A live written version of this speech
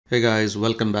Hey guys,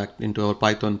 welcome back into our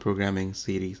Python programming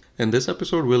series. In this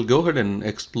episode, we'll go ahead and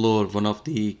explore one of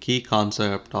the key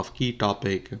concept of key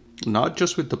topic, not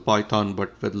just with the Python,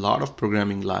 but with a lot of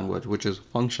programming language, which is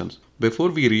functions. Before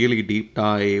we really deep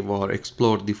dive or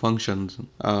explore the functions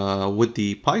with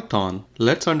the Python,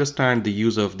 let's understand the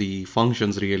use of the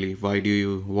functions really. Why do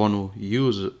you want to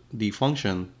use the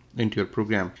function into your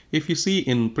program? If you see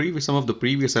in previous some of the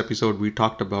previous episode, we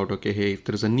talked about, okay, hey, if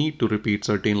there is a need to repeat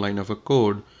certain line of a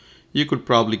code, you could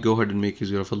probably go ahead and make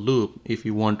use of a loop if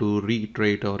you want to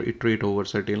reiterate or iterate over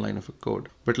certain line of a code.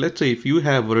 But let's say if you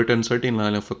have written certain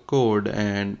line of a code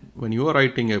and when you are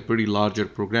writing a pretty larger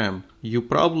program, you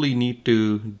probably need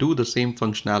to do the same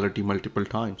functionality multiple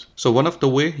times. So one of the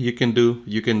way you can do,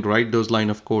 you can write those line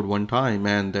of code one time,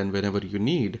 and then whenever you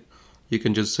need, you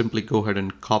can just simply go ahead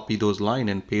and copy those line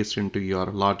and paste into your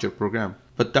larger program.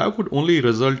 But that would only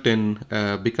result in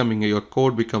becoming your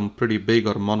code become pretty big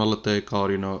or monolithic,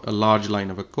 or a large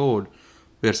line of a code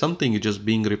where something is just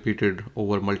being repeated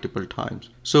over multiple times.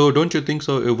 So don't you think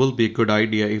so it will be a good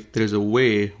idea if there is a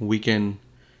way we can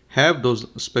have those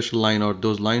special line or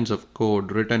those lines of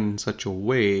code written in such a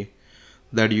way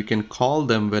that you can call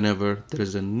them whenever there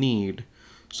is a need.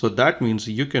 So that means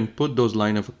you can put those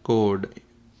line of code,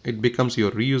 it becomes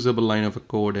your reusable line of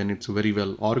code, and it's very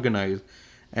well organized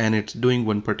and it's doing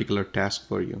one particular task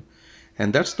for you.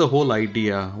 And that's the whole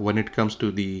idea when it comes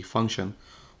to the function.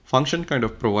 Function kind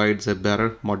of provides a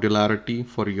better modularity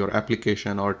for your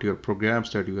application or to your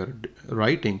programs that you are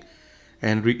writing.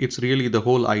 And it's really the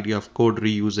whole idea of code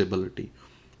reusability.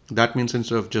 That means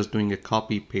instead of just doing a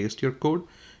copy paste your code,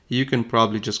 you can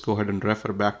probably just go ahead and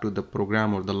refer back to the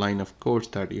program or the line of codes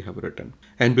that you have written.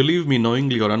 And believe me,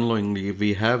 knowingly or unknowingly,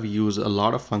 we have used a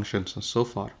lot of functions so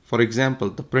far. For example,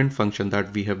 the print function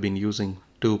that we have been using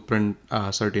to print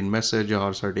a certain message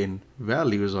or certain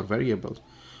values or variables.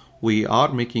 We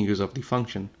are making use of the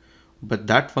function, but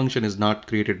that function is not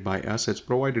created by us, it's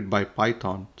provided by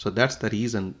Python. So that's the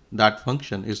reason that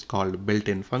function is called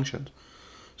built-in functions.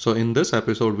 So in this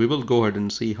episode, we will go ahead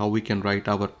and see how we can write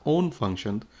our own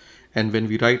functions. And when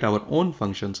we write our own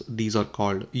functions, these are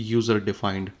called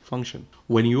user-defined function.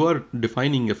 When you are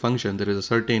defining a function, there is a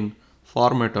certain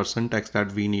format or syntax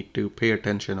that we need to pay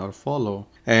attention or follow.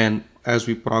 And as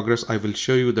we progress, I will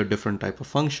show you the different type of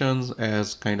functions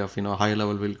as kind of, high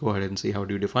level, we'll go ahead and see how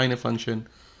do you define a function,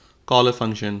 call a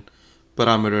function,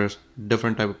 parameters,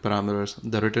 different type of parameters,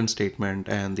 the return statement,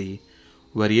 and the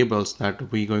variables that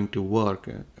we're going to work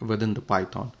within the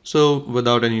Python. So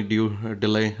without any due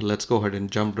delay, let's go ahead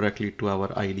and jump directly to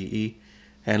our IDE,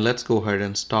 and let's go ahead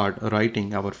and start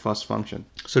writing our first function.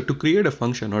 So to create a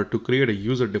function or to create a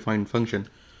user defined function,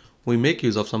 we make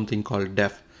use of something called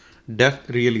def. Def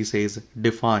really says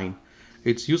define.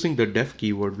 It's using the def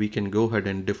keyword we can go ahead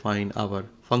and define our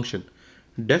function.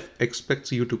 Def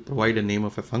expects you to provide a name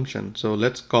of a function. So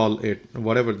let's call it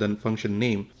whatever the function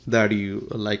name that you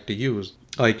like to use.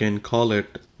 I can call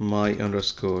it my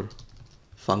underscore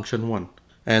function1.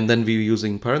 And then we're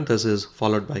using parentheses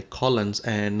followed by colons,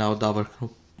 and now our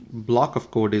block of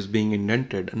code is being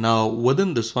indented. Now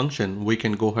within this function, we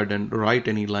can go ahead and write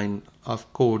any line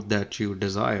of code that you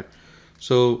desire.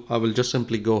 So I will just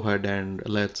simply go ahead and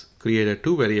let's create a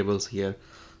two variables here.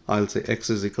 I'll say x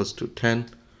is equals to 10,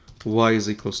 y is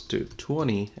equals to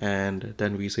 20, and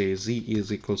then we say z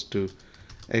is equals to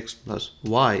x plus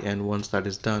y. And once that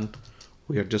is done,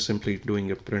 we are just simply doing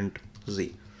a print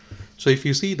z. So if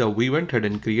you see that we went ahead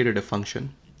and created a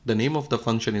function, the name of the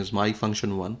function is my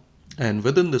function1, and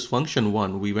within this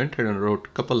function1 we went ahead and wrote a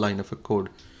couple line of a code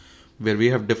where we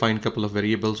have defined a couple of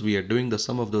variables. We are doing the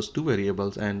sum of those two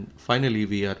variables, and finally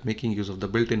we are making use of the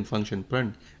built-in function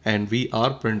print, and we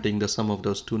are printing the sum of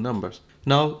those two numbers.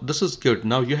 Now this is good.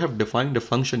 Now you have defined a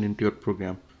function into your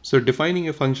program. So defining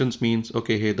a functions means,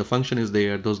 okay, hey, the function is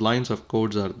there, those lines of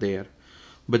codes are there.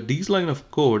 But these line of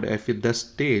code, if at this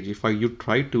stage, if you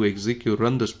try to execute,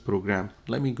 run this program,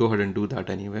 let me go ahead and do that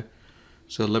anyway.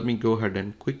 So let me go ahead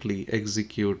and quickly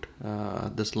execute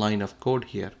this line of code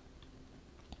here.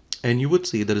 And you would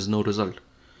see there is no result.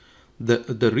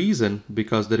 The reason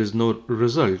because there is no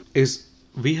result is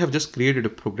we have just created a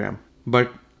program.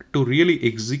 But to really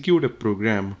execute a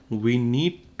program, we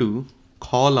need to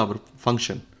call our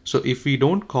function. So if we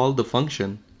don't call the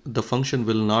function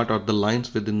will not, or the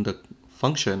lines within the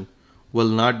function will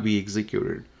not be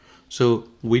executed. So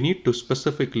we need to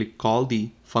specifically call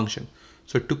the function.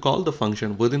 So to call the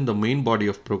function within the main body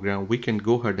of program, we can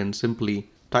go ahead and simply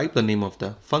type the name of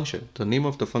the function. The name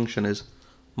of the function is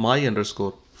my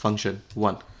underscore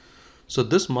function1. So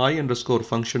this my underscore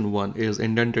function1 is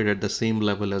indented at the same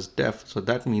level as def. So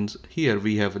that means here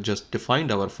we have just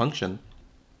defined our function,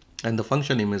 and the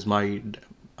function name is my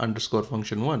underscore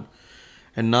function 1.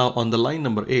 And now on the line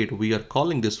number 8, we are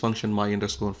calling this function my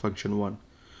underscore function 1.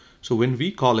 So when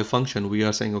we call a function, we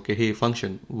are saying, okay, hey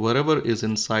function, whatever is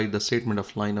inside the statement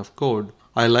of line of code,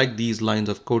 I like these lines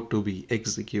of code to be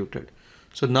executed.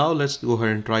 So now let's go ahead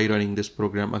and try running this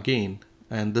program again.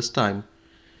 And this time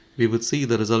we would see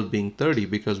the result being 30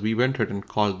 because we went ahead and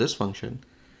called this function.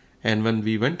 And when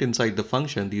we went inside the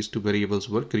function, these two variables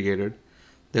were created,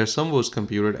 their sum was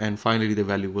computed, and finally the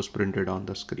value was printed on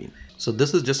the screen. So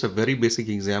this is just a very basic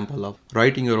example of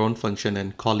writing your own function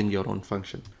and calling your own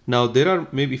function. Now there are,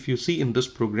 maybe if you see in this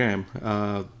program,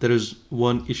 there is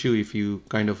one issue if you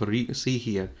kind of see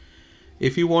here.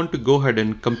 If you want to go ahead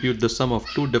and compute the sum of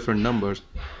two different numbers,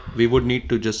 we would need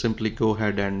to just simply go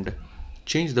ahead and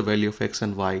change the value of x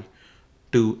and y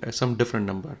to some different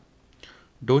number.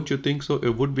 Don't you think so?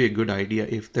 It would be a good idea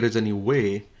if there is any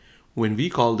way when we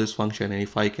call this function, and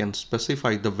if I can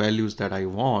specify the values that I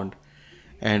want,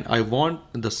 and I want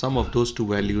the sum of those two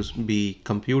values be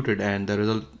computed and the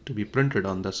result to be printed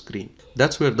on the screen.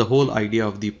 That's where the whole idea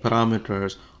of the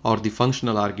parameters or the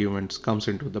functional arguments comes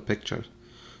into the picture.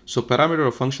 So parameter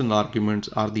or functional arguments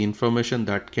are the information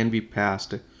that can be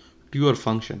passed to your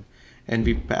function, and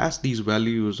we pass these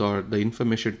values or the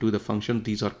information to the function.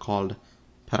 These are called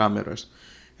parameters.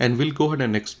 And we'll go ahead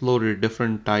and explore a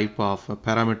different type of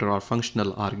parameter or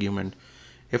functional argument.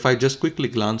 If I just quickly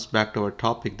glance back to our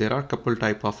topic, there are a couple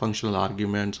type of functional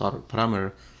arguments or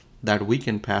parameter that we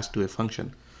can pass to a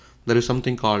function. There is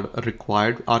something called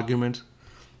required arguments.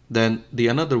 Then the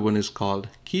another one is called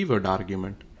keyword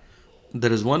argument.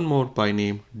 There is one more by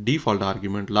name default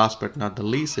argument. Last but not the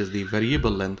least is the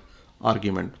variable length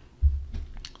argument.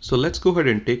 So let's go ahead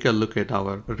and take a look at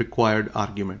our required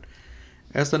argument.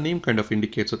 As the name kind of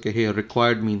indicates, okay, here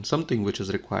required means something which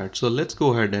is required. So let's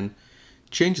go ahead and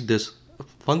change this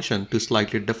function to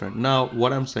slightly different. Now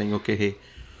what I'm saying, okay, hey,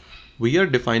 we are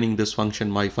defining this function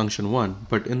my function 1,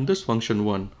 but in this function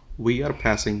 1 we are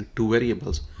passing two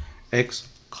variables, x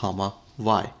comma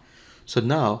y. So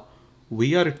now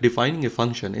we are defining a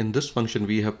function. In this function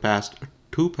we have passed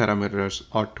two parameters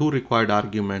or two required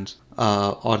arguments,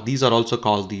 or these are also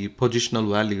called the positional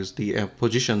values, the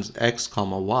positions x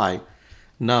comma y.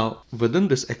 Now within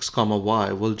this x comma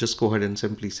y, we'll just go ahead and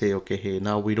simply say, okay, hey,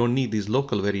 now we don't need these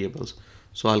local variables.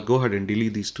 So I'll go ahead and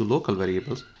delete these two local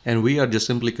variables, and we are just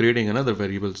simply creating another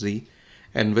variable z.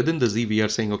 And within the z, we are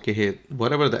saying, okay, hey,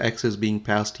 whatever the x is being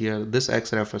passed here, this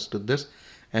x refers to this,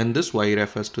 and this y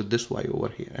refers to this y over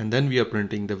here. And then we are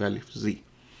printing the value of z.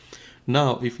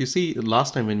 Now, if you see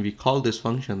last time when we called this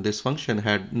function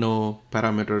had no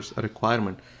parameters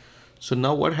requirement. So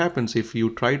now what happens if you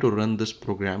try to run this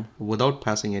program without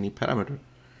passing any parameter?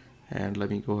 And let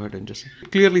me go ahead and just,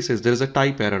 it clearly says there is a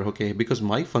type error, okay, because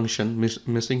my function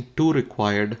missing two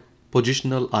required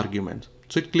positional arguments.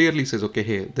 So it clearly says, okay,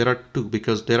 hey, there are two,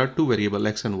 because there are two variables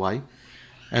x and y,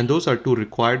 and those are two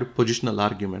required positional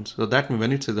arguments. So that means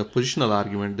when it says a positional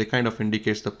argument, they kind of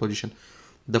indicates the position,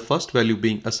 the first value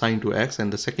being assigned to x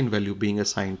and the second value being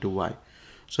assigned to y.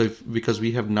 So because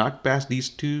we have not passed these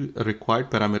two required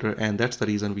parameter, and that's the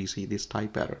reason we see this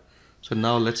type error. So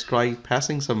now let's try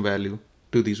passing some value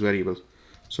to these variables.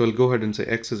 So I'll go ahead and say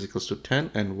x is equals to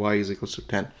 10 and y is equals to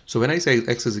 10. So when I say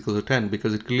x is equal to 10,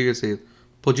 because it clearly says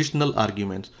positional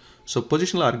arguments. So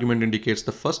positional argument indicates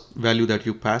the first value that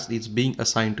you pass is being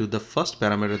assigned to the first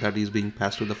parameter that is being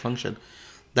passed to the function.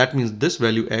 That means this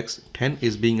value x, 10,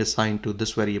 is being assigned to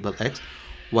this variable x,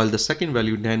 while the second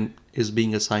value 10 is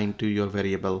being assigned to your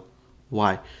variable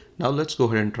y. Now let's go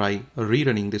ahead and try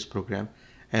rerunning this program,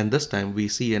 and this time we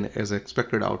see an as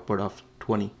expected output of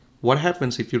 20. What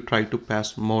happens if you try to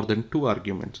pass more than two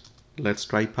arguments? Let's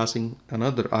try passing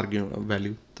another argument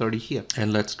value 30 here,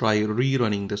 and let's try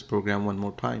rerunning this program one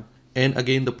more time. And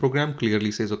again the program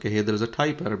clearly says, okay, here there is a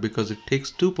type error because it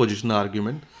takes two positional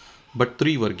arguments but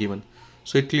three were given.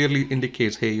 So it clearly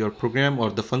indicates, hey, your program or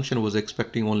the function was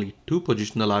expecting only two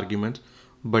positional arguments,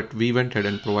 but we went ahead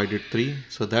and provided three.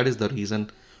 So that is the reason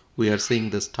we are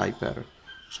seeing this type error.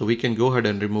 So we can go ahead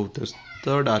and remove this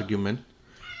third argument,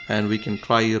 and we can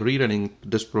try rerunning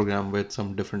this program with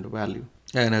some different value.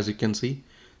 And as you can see,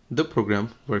 the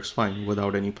program works fine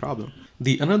without any problem.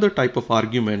 The another type of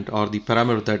argument or the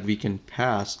parameter that we can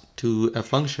pass to a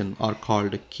function are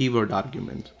called keyword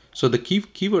arguments. So the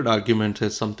keyword argument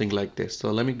is something like this. So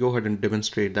let me go ahead and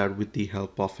demonstrate that with the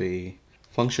help of a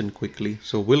function quickly.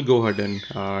 So we'll go ahead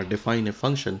and define a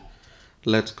function.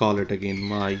 Let's call it again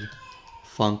my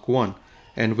func1.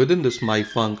 And within this my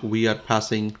func, we are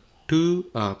passing two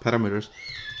parameters.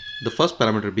 The first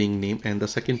parameter being name and the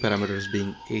second parameter is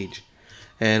being age.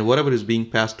 And whatever is being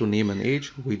passed to name and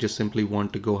age, we just simply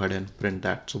want to go ahead and print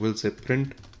that. So we'll say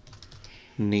print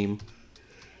name,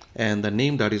 and the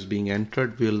name that is being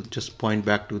entered will just point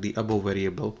back to the above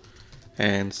variable,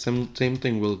 and same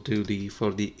thing we'll do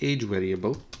for the age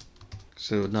variable.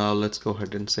 So now let's go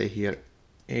ahead and say here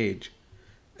age,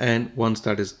 and once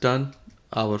that is done,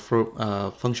 our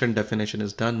function definition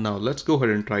is done. Now let's go ahead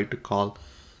and try to call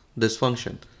this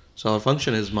function. So our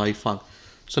function is myfunc.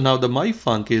 So now the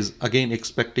myfunc is again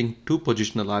expecting two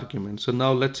positional arguments. So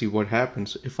now let's see what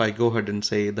happens if I go ahead and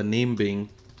say the name being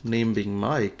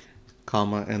Mike,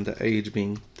 comma, and the age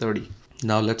being 30.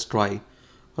 Now let's try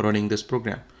running this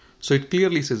program. So it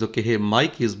clearly says, okay, hey,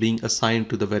 Mike is being assigned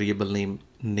to the variable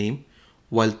name,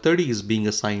 while 30 is being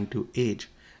assigned to age,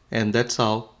 and that's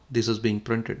how this is being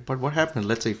printed. But what happens,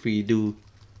 let's say if we do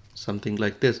something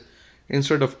like this,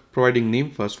 instead of providing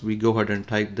name first, we go ahead and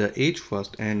type the age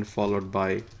first and followed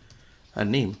by a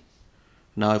name.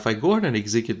 Now if I go ahead and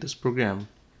execute this program,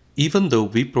 even though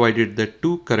we provided the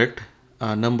two correct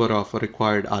number of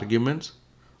required arguments,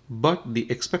 but the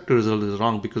expected result is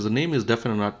wrong because the name is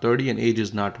definitely not 30 and age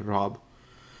is not Rob.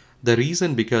 The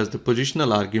reason because the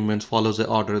positional arguments follows the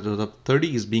order. The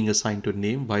 30 is being assigned to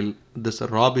name while this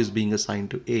Rob is being assigned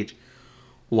to age,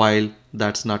 while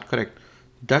that's not correct.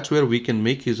 That's where we can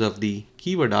make use of the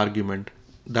keyword argument.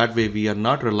 That way we are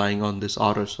not relying on this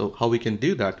order. So how we can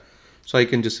do that? So I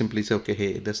can just simply say, okay,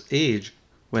 hey, this age,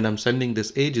 when I'm sending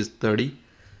this age is 30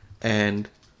 and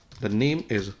the name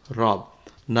is Rob.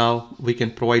 Now we can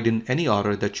provide in any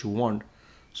order that you want.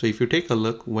 So if you take a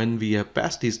look, when we have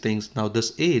passed these things, now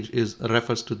this age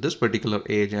refers to this particular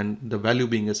age and the value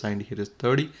being assigned here is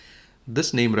 30.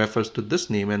 This name refers to this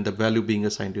name and the value being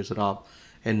assigned is Rob.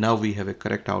 And now we have a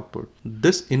correct output.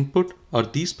 This input or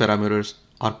these parameters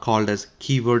are called as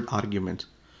keyword arguments.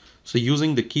 So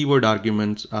using the keyword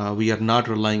arguments, we are not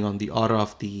relying on the order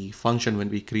of the function when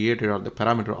we create it or the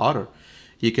parameter order.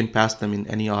 You can pass them in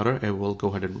any order and we'll go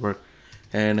ahead and work.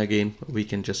 And again, we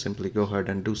can just simply go ahead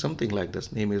and do something like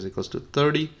this. Name is equals to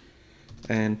 30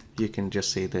 and you can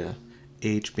just say the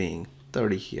age being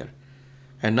 30 here.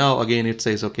 And now again it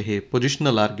says, okay, hey,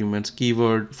 positional arguments,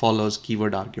 keyword follows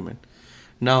keyword argument.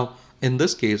 Now in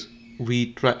this case,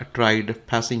 we tried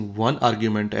passing one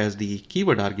argument as the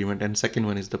keyword argument and second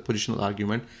one is the positional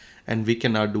argument, and we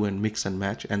cannot do a mix and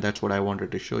match, and that's what I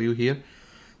wanted to show you here,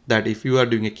 that if you are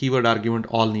doing a keyword argument,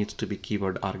 all needs to be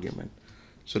keyword argument.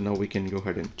 So now we can go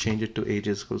ahead and change it to age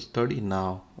equals 30.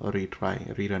 Now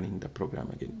rerunning the program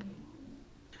again.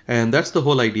 And that's the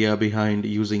whole idea behind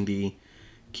using the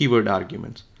keyword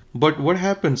arguments. But what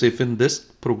happens if in this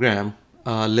program,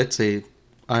 let's say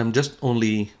I'm just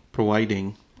only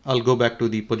providing, I'll go back to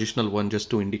the positional one just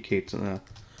to indicate,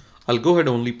 I'll go ahead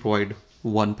and only provide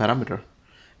one parameter.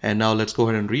 And now let's go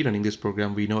ahead and rerunning this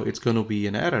program. We know it's going to be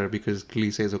an error because it clearly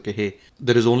says, okay, hey,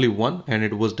 there is only one and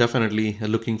it was definitely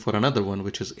looking for another one,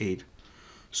 which is age.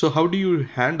 So how do you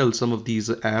handle some of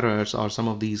these errors or some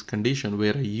of these conditions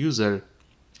where a user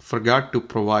forgot to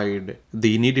provide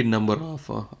the needed number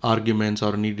of arguments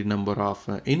or needed number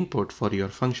of input for your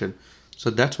function?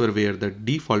 So that's where the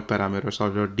default parameters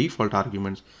or your default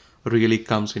arguments really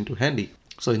comes into handy.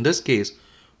 So in this case,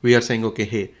 we are saying, okay,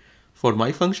 hey, for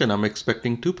my function, I'm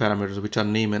expecting two parameters, which are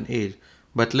name and age.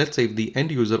 But let's say if the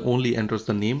end user only enters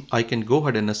the name, I can go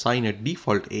ahead and assign a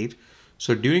default age.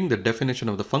 So during the definition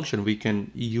of the function, we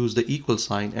can use the equal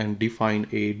sign and define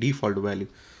a default value.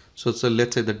 So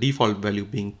let's say the default value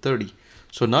being 30.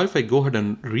 So now if I go ahead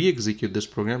and re-execute this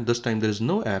program, this time there is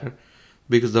no error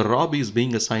because the Rob is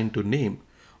being assigned to name,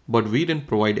 but we didn't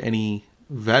provide any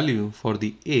value for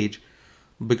the age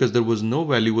because there was no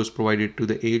value was provided to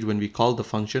the age when we called the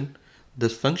function.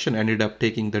 This function ended up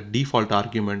taking the default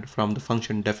argument from the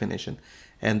function definition.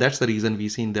 And that's the reason we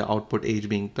seen the output age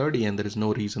being 30 and there is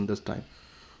no reason this time.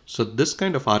 So this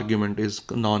kind of argument is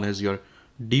known as your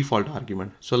default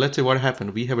argument. So let's say what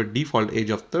happened. We have a default age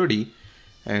of 30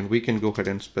 and we can go ahead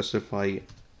and specify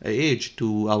a age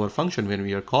to our function when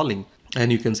we are calling. And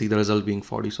you can see the result being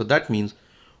 40. So that means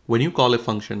when you call a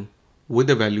function with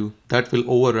a value, that will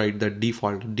override the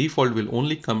default. Default will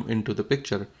only come into the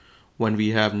picture when we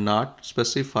have not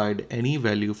specified any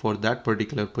value for that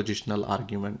particular positional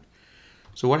argument.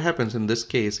 So what happens in this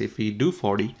case, if we do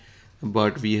 40,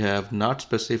 but we have not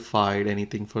specified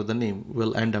anything for the name,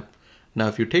 we'll end up, now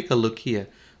if you take a look here,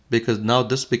 because now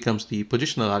this becomes the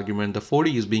positional argument, the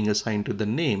 40 is being assigned to the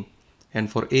name,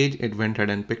 and for age, it went ahead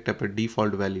and picked up a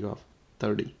default value of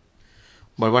 30.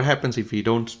 But what happens if we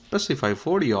don't specify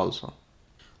 40 also?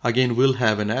 Again, we'll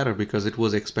have an error because it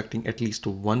was expecting at least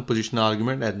one positional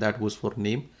argument and that was for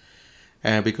name.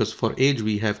 And because for age,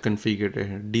 we have configured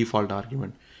a default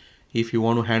argument. If you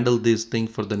want to handle this thing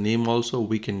for the name also,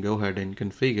 we can go ahead and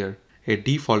configure a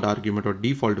default argument or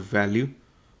default value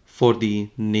for the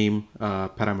name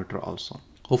parameter also.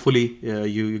 Hopefully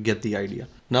you get the idea.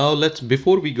 Now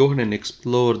before we go ahead and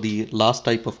explore the last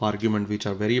type of argument, which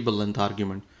are variable length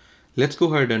argument, let's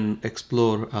go ahead and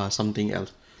explore something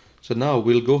else. So now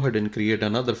we'll go ahead and create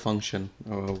another function.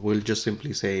 We'll just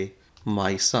simply say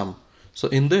my sum. So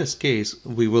in this case,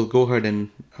 we will go ahead and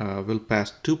we'll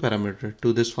pass two parameters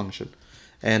to this function.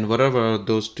 And whatever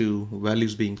those two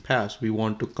values being passed, we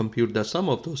want to compute the sum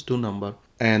of those two numbers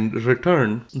and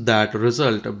return that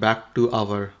result back to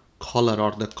our caller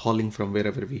or the calling from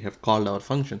wherever we have called our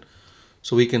function.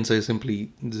 So we can say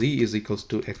simply z is equals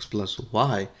to x plus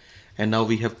y. And now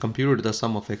we have computed the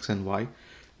sum of x and y.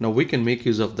 Now we can make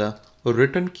use of the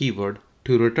return keyword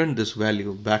to return this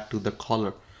value back to the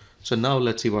caller. So now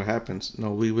let's see what happens.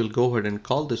 Now we will go ahead and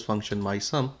call this function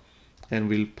mySum, and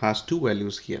we'll pass two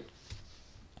values here.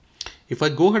 If I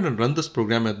go ahead and run this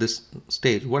program at this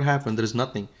stage, what happened? There is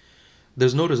nothing.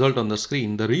 There's no result on the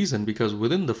screen. The reason, because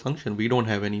within the function we don't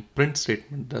have any print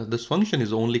statement. This function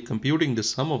is only computing the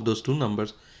sum of those two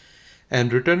numbers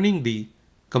and returning the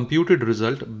computed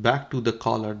result back to the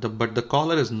caller, but the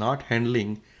caller is not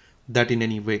handling that in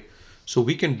any way. So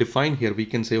we can define here, we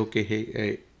can say, okay,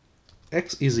 hey,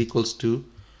 x is equals to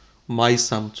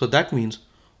mySum. So that means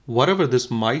whatever this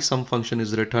mySum function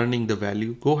is returning the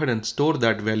value, go ahead and store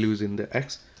that values in the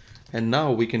x. And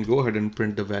now we can go ahead and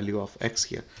print the value of x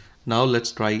here. Now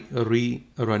let's try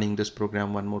rerunning this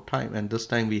program one more time, and this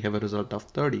time we have a result of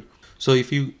 30. So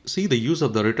if you see the use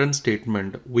of the return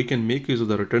statement, we can make use of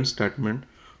the return statement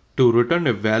to return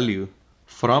a value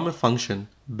from a function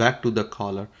back to the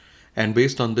caller. And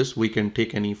based on this, we can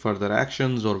take any further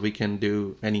actions, or we can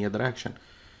do any other action.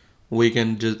 We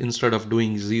can just, instead of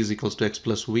doing z is equals to x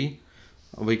plus v,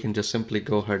 we can just simply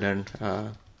go ahead and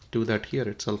do that here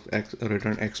itself,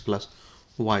 return x plus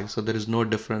y. So there is no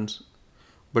difference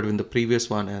between the previous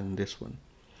one and this one.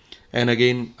 And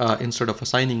again, instead of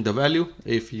assigning the value,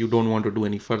 if you don't want to do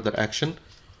any further action,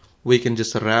 we can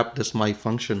just wrap this my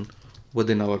function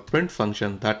within our print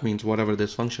function. That means whatever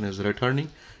this function is returning,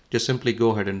 just simply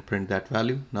go ahead and print that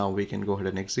value. Now we can go ahead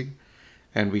and exit,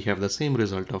 and we have the same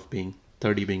result of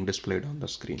 30 being displayed on the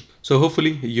screen. So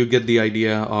hopefully you get the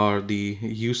idea or the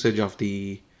usage of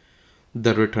the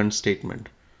return statement.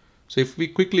 So if we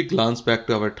quickly glance back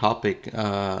to our topic,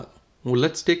 well,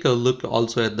 let's take a look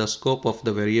also at the scope of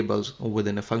the variables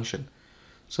within a function.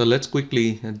 So let's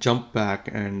quickly jump back,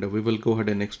 and we will go ahead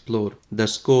and explore the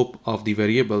scope of the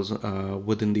variables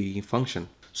within the function.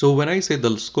 So when I say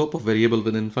the scope of variable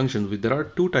within functions, there are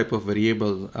two types of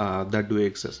variables that do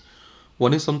exist.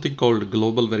 One is something called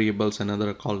global variables,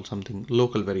 another called something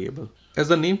local variable. As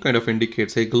the name kind of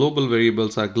indicates, global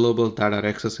variables are global, that are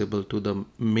accessible to the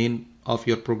main of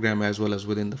your program as well as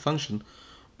within the function.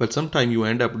 But sometimes you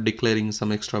end up declaring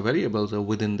some extra variables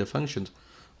within the functions.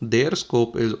 Their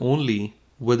scope is only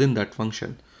within that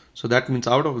function. So that means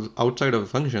outside of a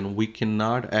function, we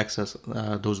cannot access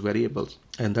those variables.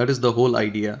 And that is the whole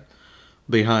idea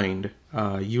behind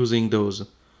using those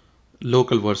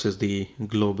local versus the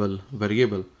global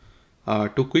variable.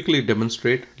 To quickly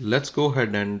demonstrate, let's go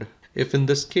ahead and, if in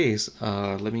this case,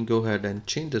 let me go ahead and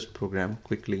change this program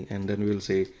quickly, and then we'll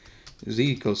say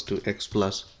z equals to x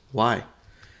plus y.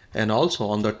 And also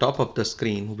on the top of the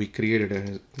screen, we created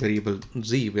a variable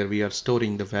z where we are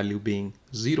storing the value being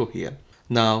 0 here.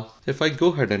 Now, if I go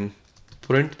ahead and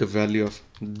print the value of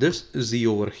this z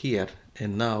over here,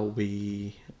 and now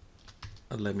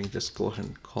let me just go ahead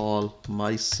and call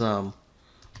mySum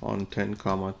on 10,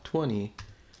 20,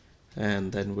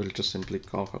 and then we'll just simply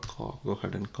go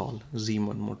ahead and call z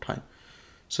one more time.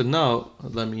 So now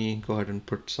let me go ahead and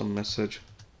put some message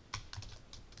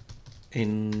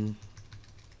in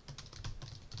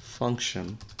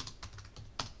function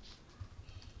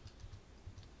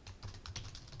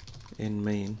in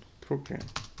main program.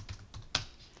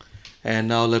 And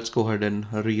now let's go ahead and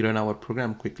rerun our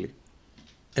program quickly.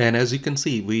 And as you can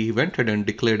see, we went ahead and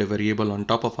declared a variable on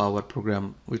top of our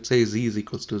program which says z is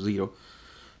equals to 0.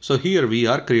 So here we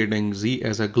are creating z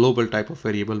as a global type of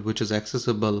variable which is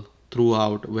accessible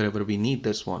throughout wherever we need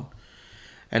this one.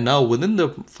 And now within the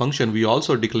function, we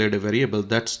also declared a variable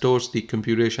that stores the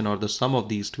computation or the sum of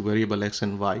these two variables x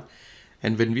and y.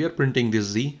 And when we are printing this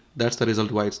z, that's the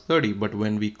result why it's 30. But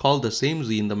when we call the same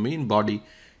z in the main body,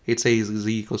 it says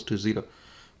z equals to 0.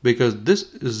 Because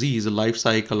this z's life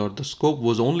cycle or the scope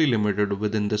was only limited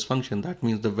within this function. That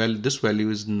means this value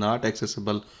is not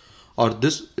accessible, or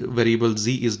this variable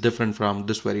z is different from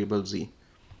this variable z.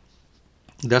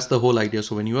 That's the whole idea.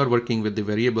 So when you are working with the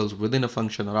variables within a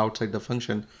function or outside the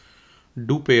function,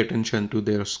 do pay attention to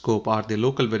their scope. Are they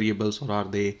local variables or are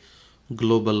they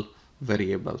global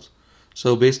variables?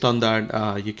 So based on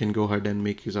that, you can go ahead and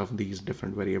make use of these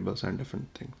different variables and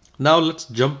different things. Now let's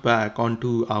jump back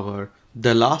onto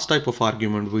the last type of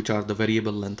argument, which are the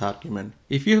variable length argument.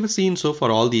 If you have seen so far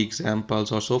all the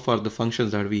examples or so far the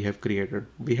functions that we have created,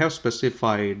 we have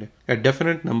specified a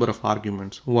definite number of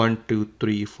arguments, 1, 2,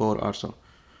 3, 4 or so.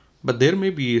 But there may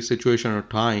be a situation or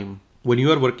time when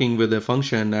you are working with a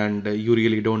function and you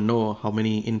really don't know how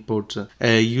many inputs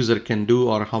a user can do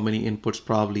or how many inputs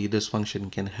probably this function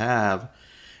can have.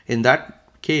 In that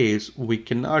case, we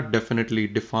cannot definitely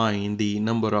define the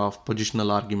number of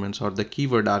positional arguments or the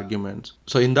keyword arguments.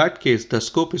 So in that case, the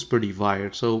scope is pretty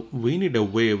wide. So we need a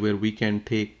way where we can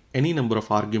take any number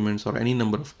of arguments or any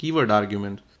number of keyword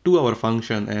arguments to our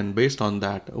function, and based on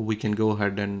that, we can go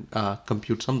ahead and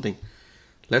compute something.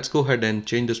 Let's go ahead and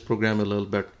change this program a little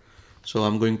bit. So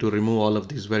I'm going to remove all of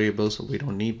these variables. So we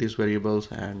don't need these variables.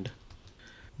 And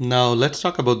now let's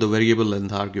talk about the variable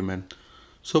length argument.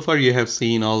 So far you have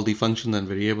seen all the functions and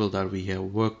variables that we have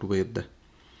worked with.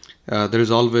 There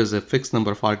is always a fixed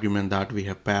number of arguments that we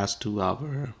have passed to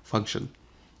our function.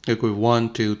 It could be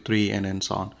 1, 2, 3 and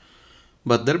so on.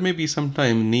 But there may be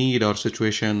sometime need or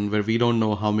situation where we don't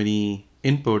know how many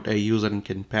input a user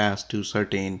can pass to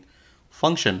certain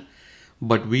function,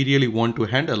 but we really want to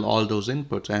handle all those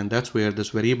inputs, and that's where this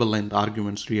variable length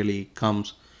arguments really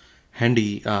comes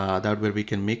handy, that where we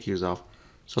can make use of.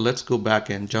 So let's go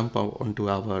back and jump onto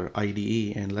our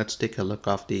IDE and let's take a look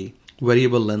of the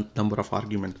variable length number of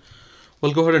argument.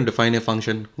 We'll go ahead and define a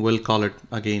function. We'll call it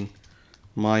again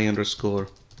my underscore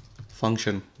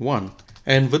function 1.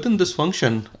 And within this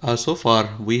function, so far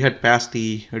we had passed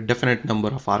the definite number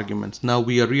of arguments. Now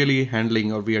we are really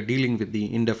handling, or we are dealing with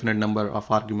the indefinite number of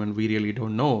arguments. We really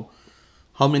don't know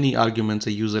how many arguments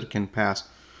a user can pass.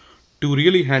 To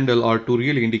really handle or to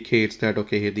really indicates that,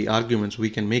 okay, the arguments, we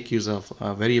can make use of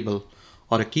a variable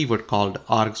or a keyword called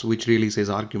args, which really says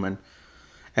argument.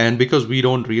 And because we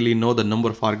don't really know the number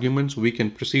of arguments, we can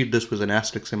precede this with an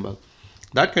asterisk symbol.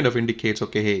 That kind of indicates,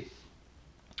 okay, hey,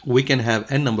 we can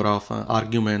have n number of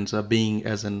arguments being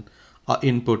as an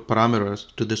input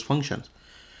parameters to this function.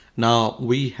 Now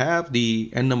we have the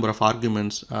n number of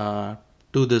arguments to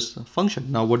this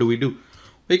function. Now what do?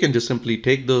 We can just simply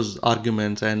take those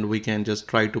arguments and we can just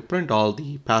try to print all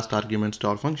the past arguments to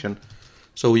our function.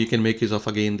 So you can make use of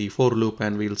again the for loop,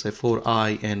 and we'll say for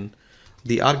I and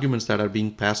the arguments that are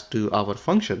being passed to our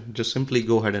function. Just simply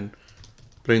go ahead and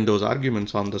print those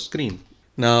arguments on the screen.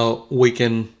 Now we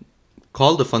can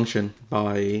call the function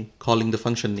by calling the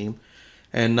function name,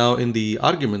 and now in the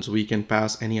arguments we can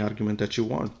pass any argument that you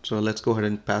want. So let's go ahead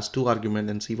and pass 2 arguments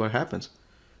and see what happens.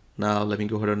 Now let me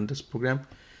go ahead on this program,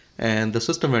 and the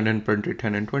system went and printed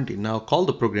 10 and 20. Now call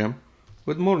the program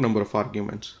with more number of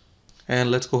arguments,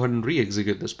 and let's go ahead and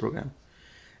re-execute this program.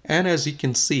 And as you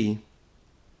can see,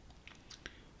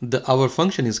 our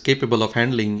function is capable of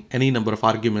handling any number of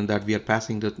arguments that we are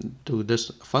passing to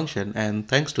this function, and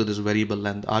thanks to this variable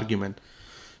length argument.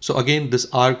 So again, this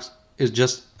args is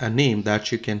just a name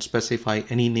that you can specify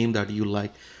any name that you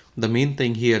like. The main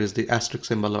thing here is the asterisk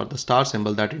symbol or the star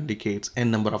symbol that indicates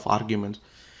n number of arguments.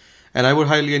 And I would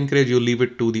highly encourage you leave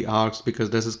it to the args,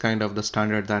 because this is kind of the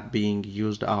standard that being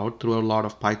used out through a lot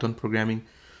of Python programming.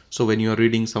 So when you're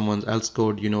reading someone else's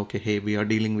code, you know, okay, hey, we are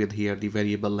dealing with here the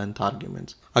variable length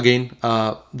arguments. Again,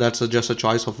 that's just a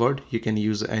choice of word. You can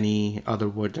use any other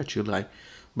word that you like.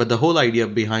 But the whole idea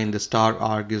behind the star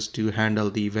arg is to handle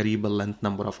the variable length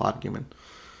number of argument.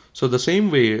 So the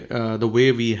same way, the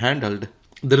way we handled,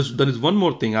 there is one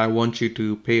more thing I want you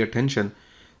to pay attention.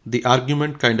 The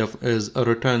argument kind of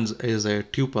returns as a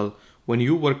tuple. When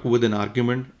you work with an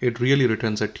argument, it really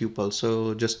returns a tuple.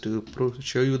 So just to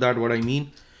show you that what I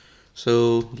mean.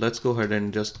 So let's go ahead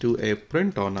and just do a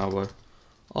print on our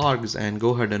args and go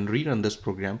ahead and rerun this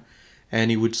program,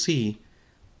 and you would see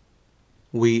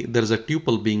there's a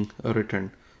tuple being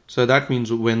returned. So that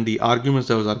means when the arguments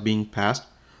that are being passed,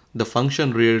 the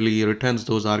function really returns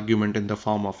those arguments in the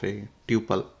form of a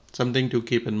tuple. Something to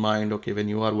keep in mind, okay, when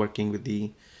you are working with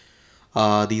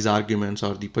these arguments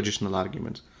or the positional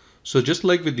arguments. So just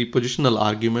like with the positional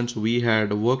arguments, we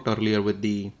had worked earlier with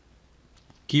the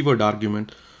keyword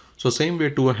argument. So same way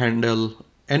to handle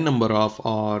n number of,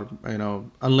 or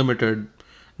unlimited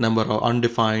number or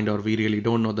undefined, or we really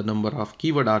don't know the number of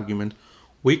keyword arguments,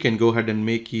 we can go ahead and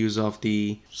make use of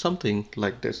the something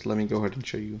like this. Let me go ahead and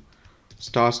show you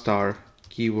star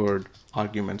keyword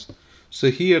arguments. So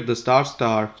here the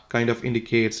star kind of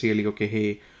indicates really, okay,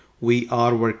 hey, we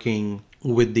are working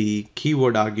with the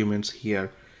keyword arguments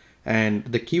here. And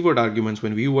the keyword arguments,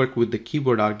 when we work with the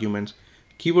keyword arguments,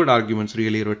 keyword arguments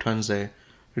really returns a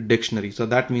dictionary. So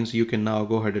that means you can now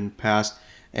go ahead and pass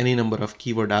any number of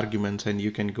keyword arguments, and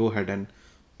you can go ahead and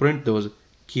print those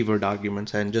keyword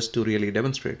arguments. And just to really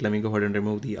demonstrate, let me go ahead and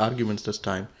remove the arguments this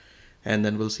time, and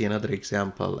then we'll see another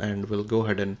example, and we'll go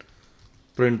ahead and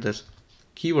print this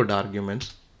keyword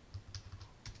arguments,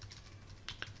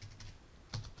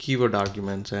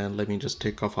 and let me just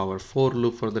take off our for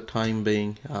loop for the time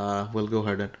being. We'll go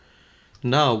ahead and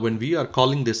now when we are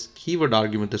calling this keyword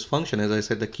argument, this function, as I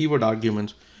said, the keyword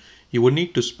arguments, you would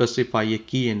need to specify a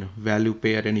key and value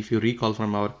pair. And if you recall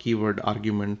from our keyword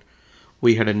argument,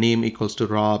 we had a name equals to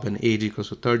Rob and age equals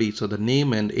to 30. So the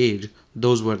name and age,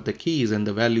 those were the keys, and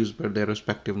the values were their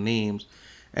respective names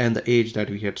and the age that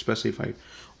we had specified.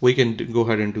 We can go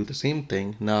ahead and do the same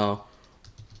thing. Now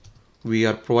we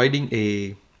are providing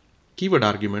a keyword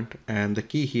argument, and the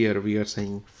key here we are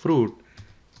saying fruit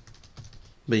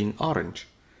being orange.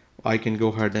 I can go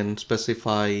ahead and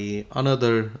specify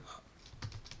another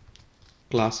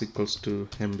class equals to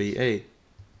MBA.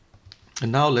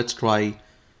 And now let's try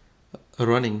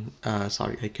running,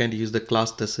 sorry, I can't use the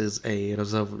class. This is a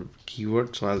reserved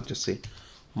keyword, so I'll just say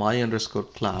my underscore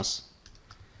class.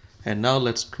 And now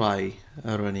let's try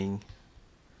running.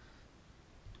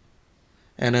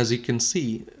 And as you can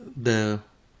see, the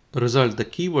result, the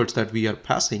keywords that we are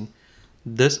passing,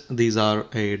 these are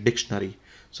a dictionary.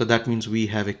 So that means we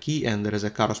have a key and there is a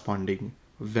corresponding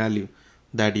value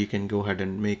that you can go ahead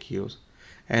and make use.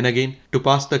 And again, to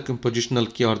pass the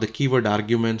compositional key or the keyword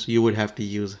arguments, you would have to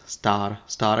use star.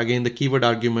 Again, the keyword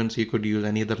arguments, you could use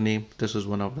any other name. This is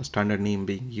one of the standard name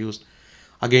being used.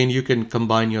 Again, you can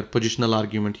combine your positional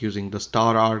argument using the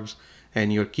star args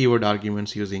and your keyword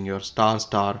arguments using your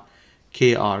star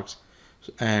k args.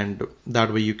 And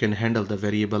that way you can handle the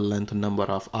variable length number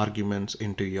of arguments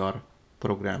into your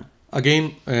program.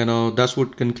 Again, that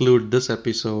would conclude this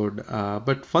episode,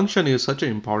 but function is such an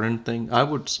important thing. I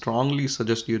would strongly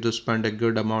suggest you to spend a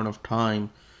good amount of time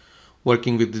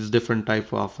working with these different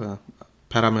type of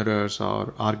parameters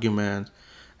or arguments,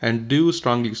 and do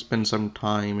strongly spend some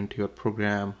time into your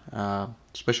program,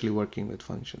 especially working with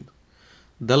functions.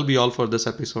 That'll be all for this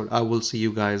episode. I will see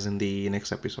you guys in the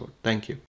next episode. Thank you.